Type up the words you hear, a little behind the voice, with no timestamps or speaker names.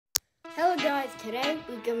guys, today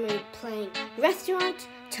we're going to be playing Restaurant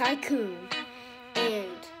Tycoon, and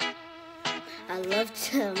I love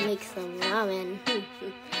to make some ramen.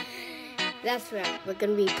 That's right, we're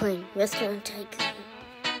going to be playing Restaurant Tycoon.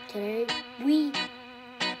 Today,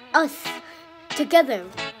 us, together,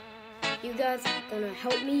 you guys are going to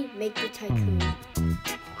help me make the Tycoon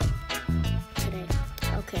today.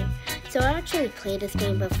 Okay, so I actually played this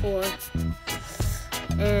game before,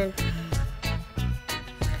 and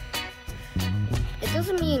it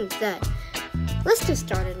doesn't mean that. Let's just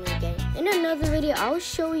start a new game. In another video, I'll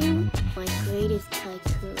show you my greatest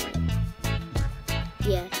Tycoon.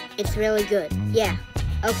 Yeah, it's really good. Yeah.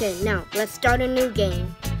 Okay, now let's start a new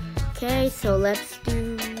game. Okay, so let's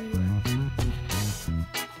do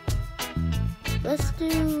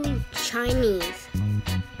Chinese.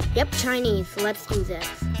 Yep, Chinese. Let's do this.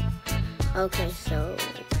 Okay, so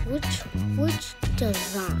which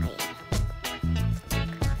design?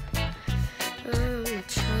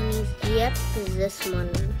 Chinese. Yep, this one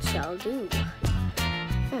shall do.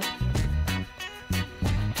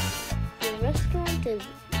 The restaurant is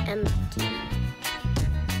empty.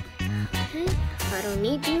 Okay, I don't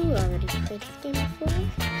need you. I already played this game before.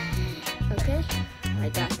 Okay, I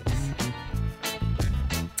got this.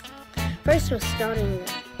 First, we're starting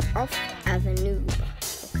off as a noob.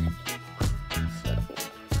 Okay, so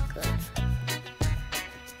good.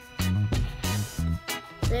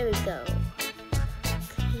 There we go.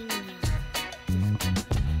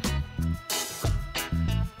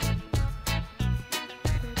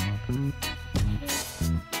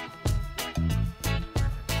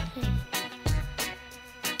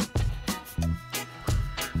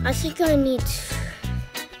 I think I need to...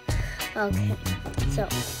 Okay, so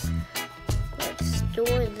let's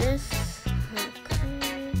store this.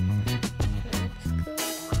 Okay, let's go.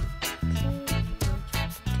 So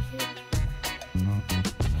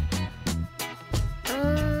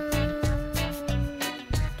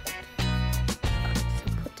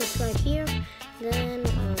put this right here. Then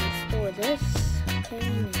store this. Okay.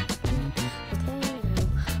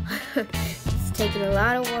 It's taking a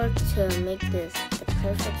lot of work to make this the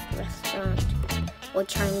perfect restaurant or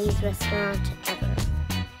Chinese restaurant ever.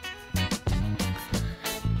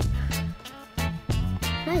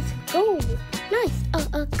 Nice, go! Nice,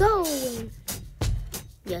 go!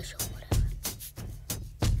 Yeah, sure, whatever.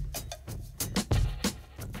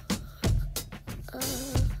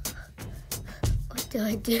 What do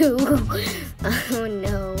I do? Oh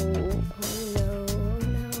no.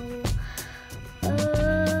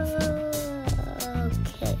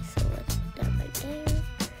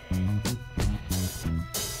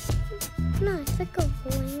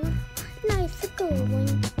 Nice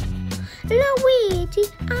going. Luigi,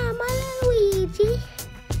 I'm a Luigi.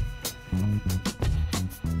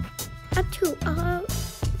 To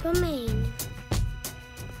remain.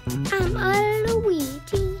 I'm a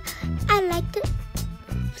Luigi. I like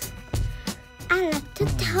to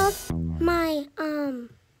tell my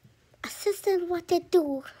assistant what to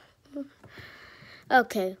do.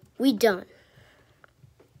 Okay, we done.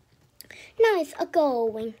 Nice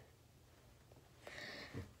going.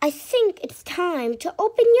 I think it's time to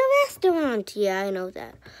open your restaurant. Yeah, I know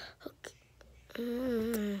that. Okay.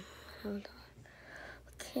 Hold on.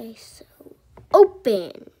 Okay, so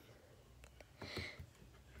open.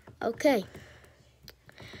 Okay.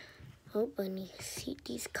 Hope I need to see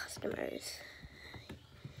these customers.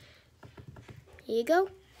 Here you go.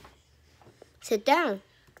 Sit down.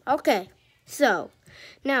 Okay, so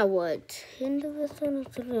now what?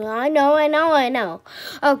 I know.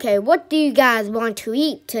 Okay, what do you guys want to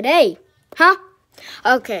eat today? Huh?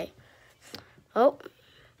 Okay. Oh,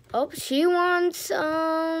 she wants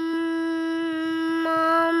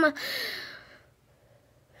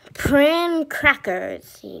prawn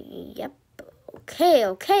crackers. Yep. Okay.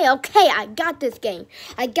 I got this game.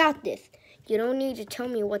 I got this. You don't need to tell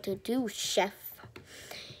me what to do, Chef.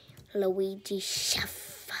 Luigi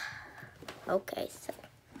Chef. Okay, so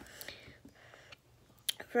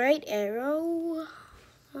right arrow,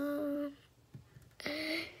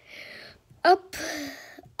 up,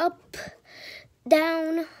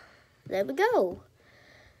 down. There we go.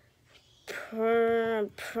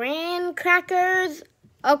 Prawn crackers.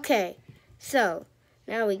 Okay, so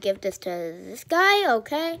now we give this to this guy.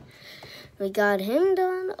 Okay, we got him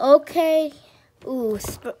done. Okay. Ooh.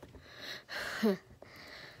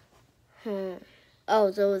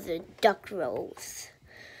 Oh, those are duck rolls.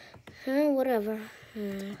 Whatever.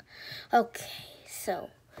 Okay,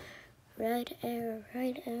 so right arrow,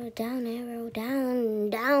 down,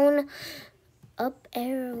 up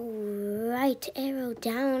arrow, right arrow,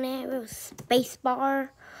 down arrow, space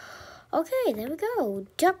bar. Okay, there we go.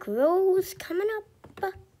 Duck rolls coming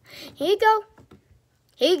up. Here you go.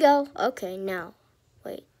 Here you go. Okay, now.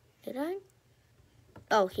 Wait, did I?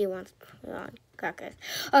 Oh, he wants crackers.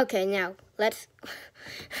 Okay, now, let's...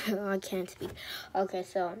 I can't speak. Okay,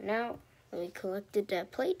 so now we collected the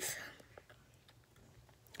plates.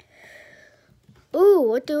 Ooh,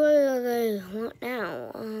 what do I want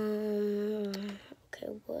now? Okay,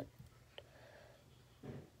 what?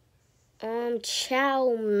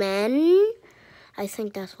 Chow mein. I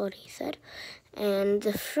think that's what he said. And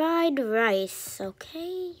the fried rice.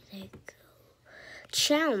 Okay, there you go.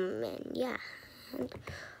 Chow mein, yeah. And,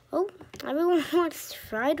 oh, everyone wants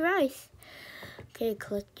fried rice. Okay,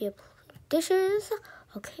 collect your dishes.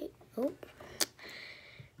 Okay, oh.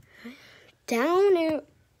 Down arrow.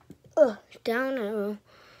 Down arrow.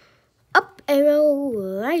 Up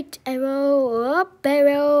arrow. Right arrow. Up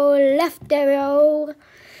arrow. Left arrow.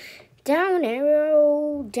 Down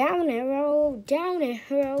arrow, down arrow, down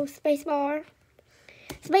arrow, space bar,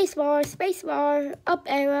 up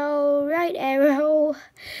arrow, right arrow.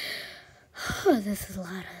 Oh, this is a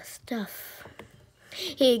lot of stuff.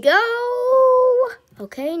 Here you go.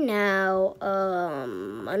 Okay, now,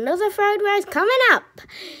 another fried rice coming up.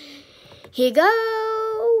 Here you go.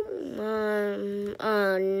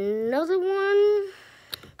 Another one.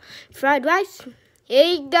 Fried rice.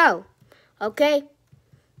 Here you go. Okay.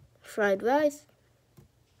 Fried rice,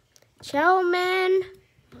 chow mein.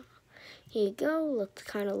 Here you go. Looks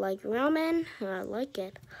kind of like ramen. I like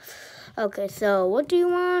it. Okay, so what do you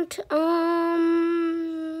want?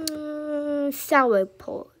 Sour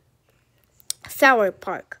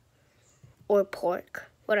pork, or pork,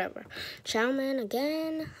 whatever. Chow mein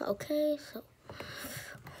again. Okay, so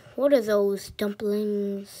what are those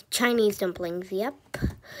dumplings? Chinese dumplings. Yep.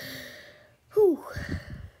 Whew.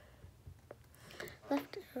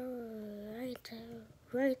 Left arrow,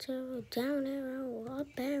 right arrow, down arrow, up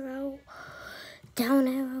arrow, down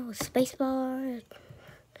arrow, space bar.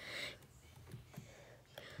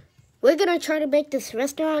 We're gonna try to make this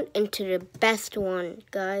restaurant into the best one,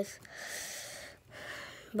 guys.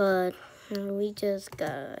 But we just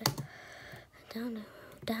got down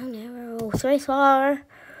arrow, space bar.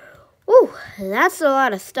 Ooh, that's a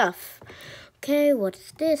lot of stuff. Okay,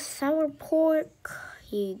 what's this? Sour pork.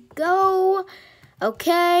 Here you go.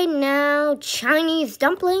 Okay, now Chinese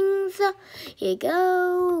dumplings. Here you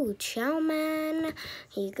go. Chow mein.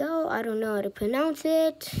 Here you go. I don't know how to pronounce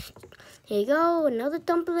it. Here you go. Another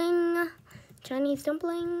dumpling. Chinese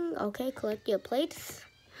dumpling. Okay, collect your plates.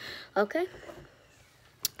 Okay.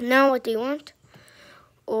 Now what do you want?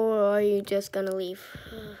 Or are you just gonna leave?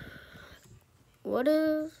 What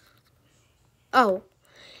is... Oh,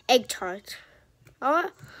 egg tart.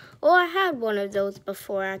 Oh, I had one of those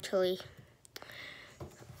before, actually.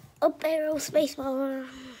 Up arrow, space bar.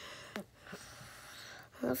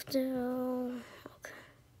 Left arrow. Okay.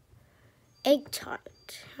 Egg tart.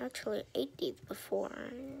 Actually, I ate these before.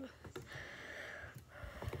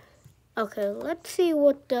 Okay, let's see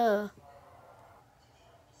what the...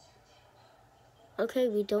 Okay,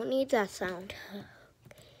 we don't need that sound.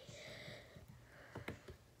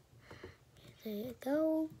 There you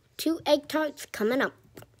go. 2 egg tarts coming up.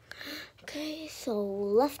 Okay, so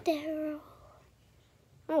left arrow.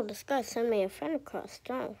 Oh, this guy sent me a friend request.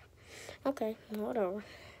 Oh, okay, whatever.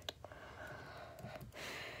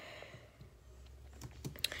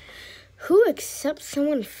 Who accepts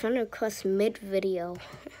someone's friend request mid-video?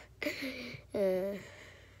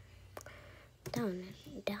 Down.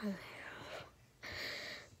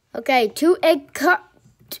 Okay, 2 egg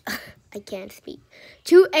tarts. I can't speak.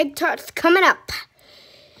 2 egg tarts coming up.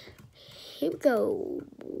 Here we go.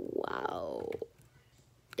 Wow.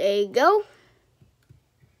 There you go.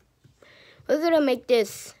 We're gonna make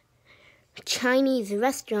this Chinese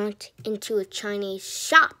restaurant into a Chinese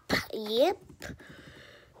shop. Yep.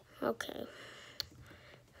 Okay.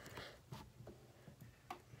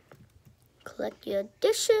 Collect your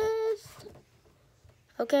dishes.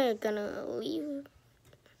 Okay, I'm gonna leave.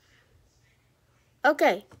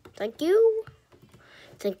 Okay, thank you.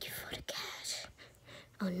 Thank you for the cash.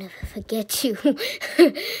 I'll never forget you.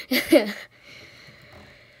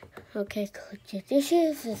 Okay, collect your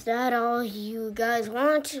dishes. Is that all you guys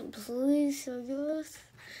want? Please, I guess.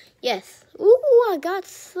 Yes. Ooh, I got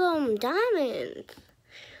some diamonds.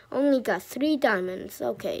 Only got 3 diamonds.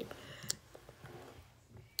 Okay.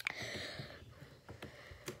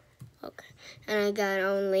 Okay. And I got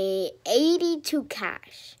only 82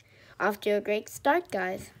 cash. Off to a great start,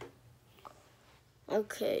 guys.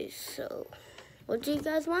 Okay, so what do you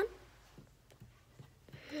guys want?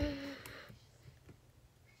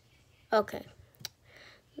 Okay.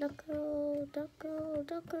 Duck roll, duck roll,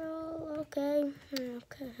 duck roll. Okay.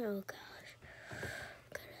 Okay. Oh gosh.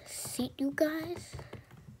 Gotta seat you guys.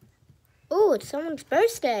 Oh, it's someone's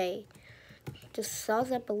birthday. Just saw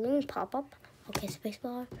that balloon pop up. Okay,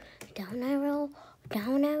 spacebar. Down arrow,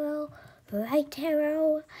 right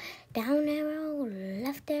arrow, down arrow,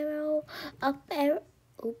 left arrow, up arrow.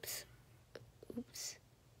 Oops.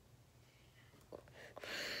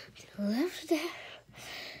 Left there.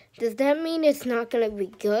 Does that mean it's not gonna be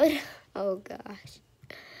good? Oh gosh.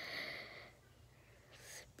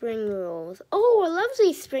 Spring rolls. Oh, I love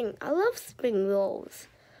these I love spring rolls.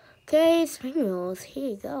 Okay, spring rolls. Here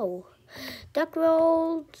you go. Duck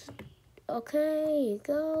rolls. Okay, here you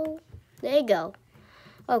go. There you go.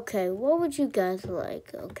 Okay, what would you guys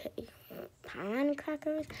like? Okay, pine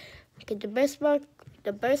crackers. Okay, the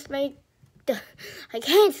birthday. I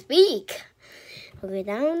can't speak. Okay,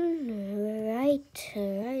 down, right.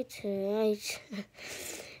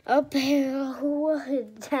 Up arrow,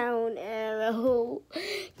 down arrow,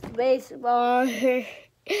 space bar,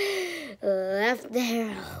 left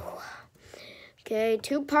arrow. Okay,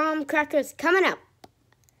 2 palm crackers coming up.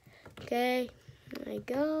 Okay, I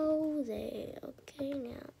go there. Okay,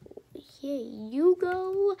 now here you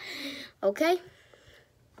go. Okay,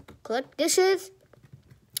 collect dishes.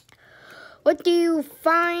 What do you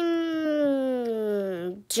fine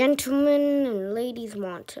gentlemen and ladies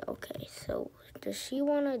want? Okay, so does she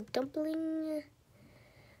want a dumpling?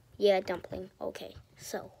 Yeah, dumpling. Okay,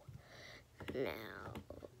 so now,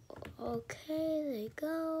 okay, there you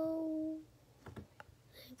go.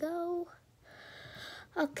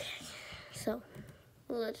 Okay, so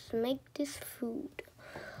let's make this food.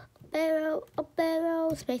 Up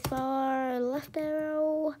arrow, spacebar, left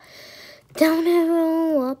arrow, down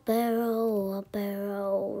arrow, up arrow,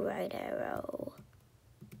 right arrow.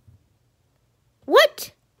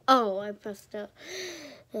 What? Oh, I pressed up.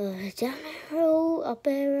 Down arrow, up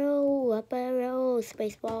arrow,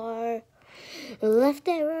 spacebar, left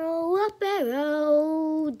arrow, up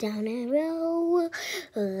arrow, down arrow,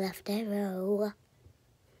 left arrow.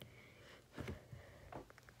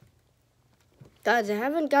 Guys, I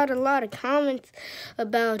haven't got a lot of comments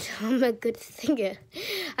about I'm a good singer.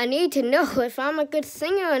 I need to know if I'm a good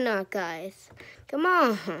singer or not, guys. Come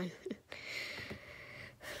on.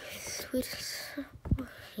 Sweet.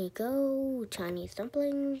 Here you go. Chinese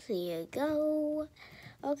dumplings. Here you go.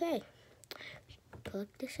 Okay.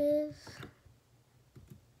 Collect dishes.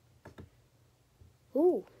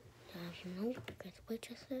 Ooh. Nope. Get the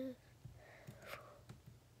waitresses.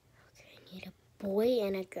 Okay, I need a boy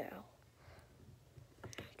and a girl.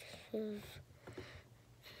 And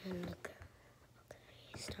the girl.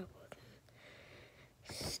 Okay, start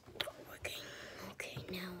working. Okay,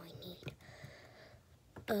 now I need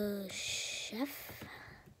a chef.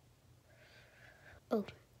 Oh,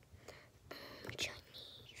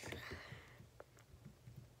 Chinese.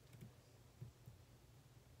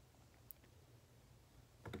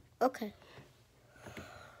 Okay.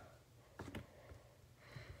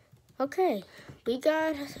 Okay, we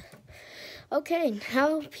got. Okay,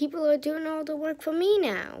 now people are doing all the work for me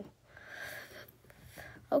now.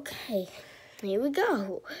 Okay, here we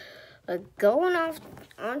go. We're going off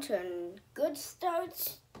onto a good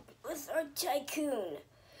start with our Tycoon.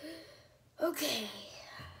 Okay.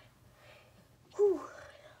 Whew.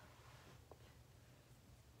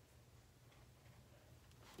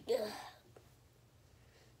 Ugh.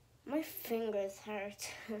 My fingers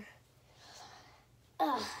hurt.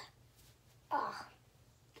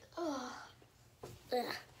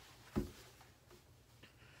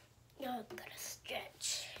 Oh, gotta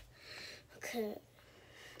stretch. Okay.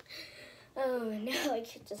 Oh, now I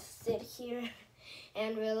can just sit here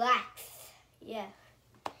and relax. Yeah.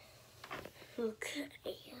 Okay.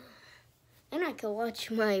 And I can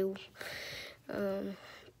watch my,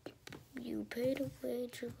 you paid a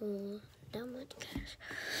wage of that much cash.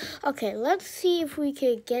 Okay, let's see if we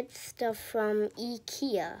could get stuff from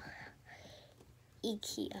IKEA.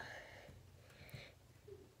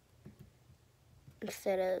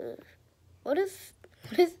 Instead of, what is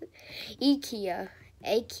IKEA?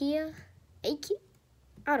 IKEA?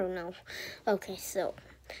 I don't know. Okay, so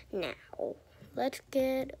now let's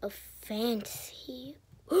get a fancy.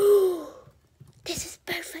 This is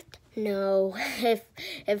perfect. No,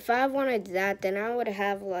 if I wanted that, then I would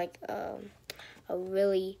have like a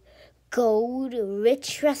really gold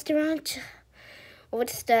rich restaurant.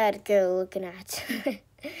 What's that girl looking at?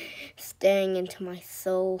 Staring into my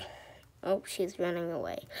soul. Oh, she's running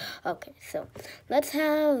away. Okay, so let's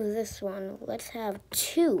have this one. Let's have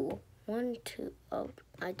 2. 1, 2. Oh,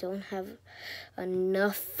 I don't have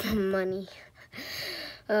enough money.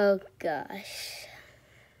 Oh, gosh.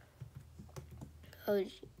 Oh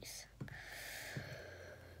jeez.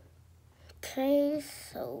 Okay,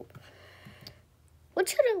 so what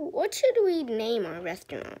should we name our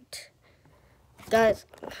restaurant? Guys,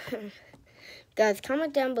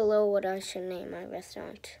 comment down below what I should name my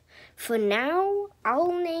restaurant. For now,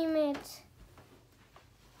 I'll name it.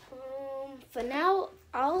 For now,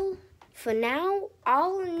 I'll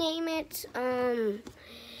name it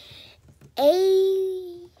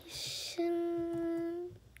Asian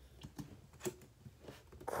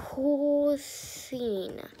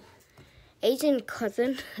Cuisine. Asian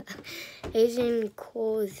cousin. Asian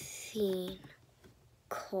cuisine.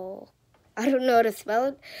 I don't know how to spell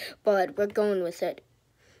it, but we're going with it.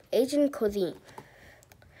 Asian cuisine.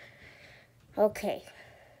 Okay.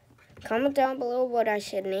 Comment down below what I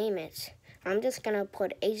should name it. I'm just gonna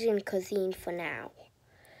put Asian cuisine for now.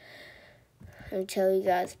 Until you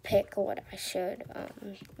guys pick what I should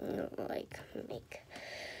make.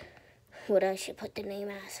 What I should put the name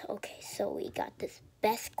as. Okay, so we got this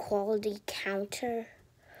best quality counter.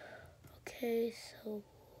 Okay, so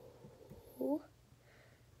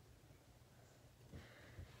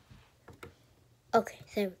okay,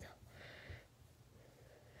 there we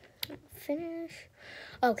go. Finish.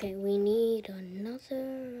 Okay, we need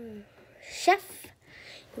another chef.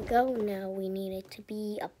 Here we go. Now we need it to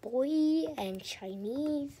be a boy and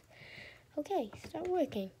Chinese. Okay, start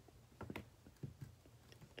working.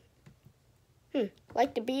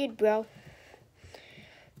 Like the beard, bro.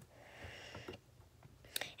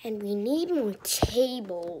 And we need more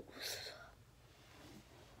tables.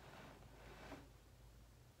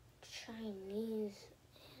 Chinese.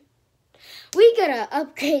 We gotta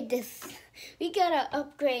upgrade this.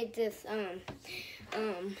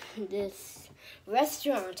 This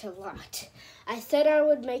restaurant a lot. I said I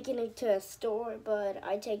would make it into a store, but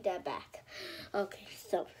I take that back. Okay,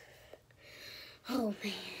 so. Oh,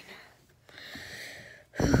 man.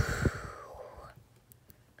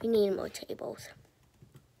 We need more tables.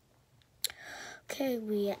 Okay,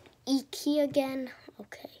 we at IKEA again.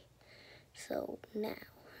 Okay, so now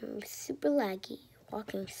I'm super laggy,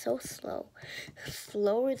 walking so slow,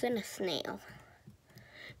 slower than a snail.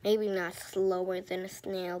 Maybe not slower than a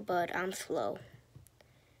snail, but I'm slow.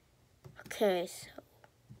 Okay, so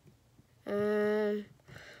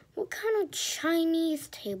what kind of Chinese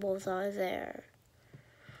tables are there?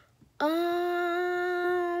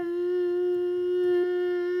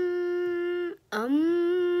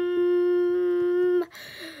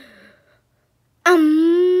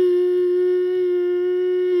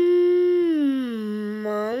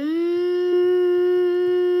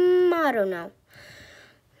 I don't know.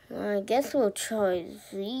 I guess we'll try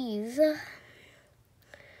these.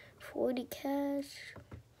 40 cash.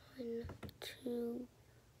 1, 2.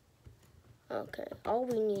 Okay, all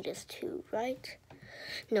we need is 2, right?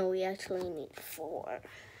 No, we actually need 4.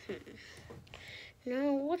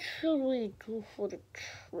 Now, what should we do for the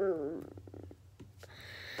chairs?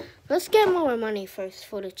 Let's get more money first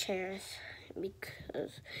for the chairs,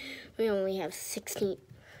 because we only have 16.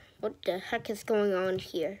 What the heck is going on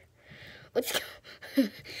here?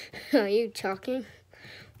 Are you talking?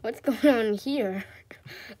 What's going on here?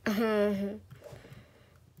 Are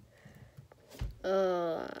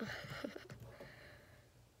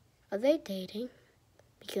they dating?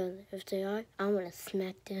 Because if they are, I'm gonna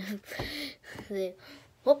smack them.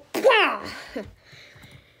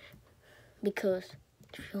 Because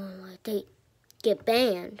if you don't want to date, get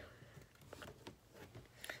banned.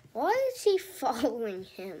 Why is he following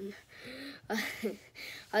him?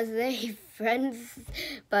 Are they friends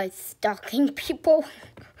by stalking people?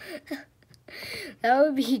 That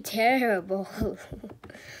would be terrible.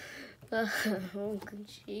 Oh,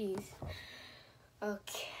 jeez.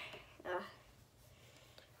 Okay.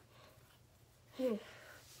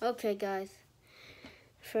 Okay, guys.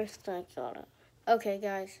 First, I gotta. Okay,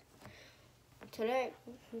 guys. Today.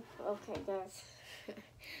 Okay, guys.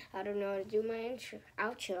 I don't know how to do my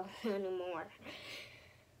outro anymore.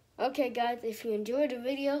 Okay, guys. If you enjoyed the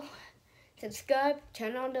video, subscribe,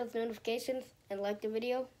 turn on those notifications, and like the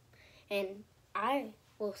video. And I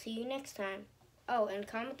will see you next time. Oh, and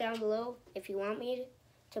comment down below if you want me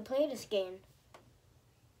to play this game.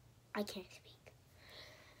 I can't speak.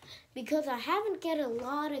 Because I haven't get a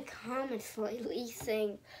lot of comments lately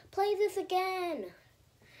saying, play this again.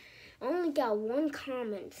 I only got one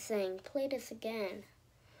comment saying, play this again.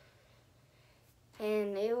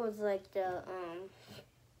 And it was like the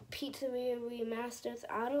Pizzeria Remasters.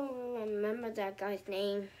 I don't remember that guy's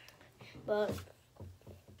name. But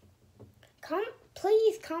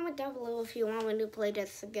please comment down below if you want me to play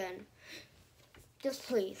this again. Just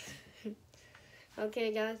please.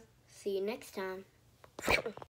 Okay, guys. See you next time.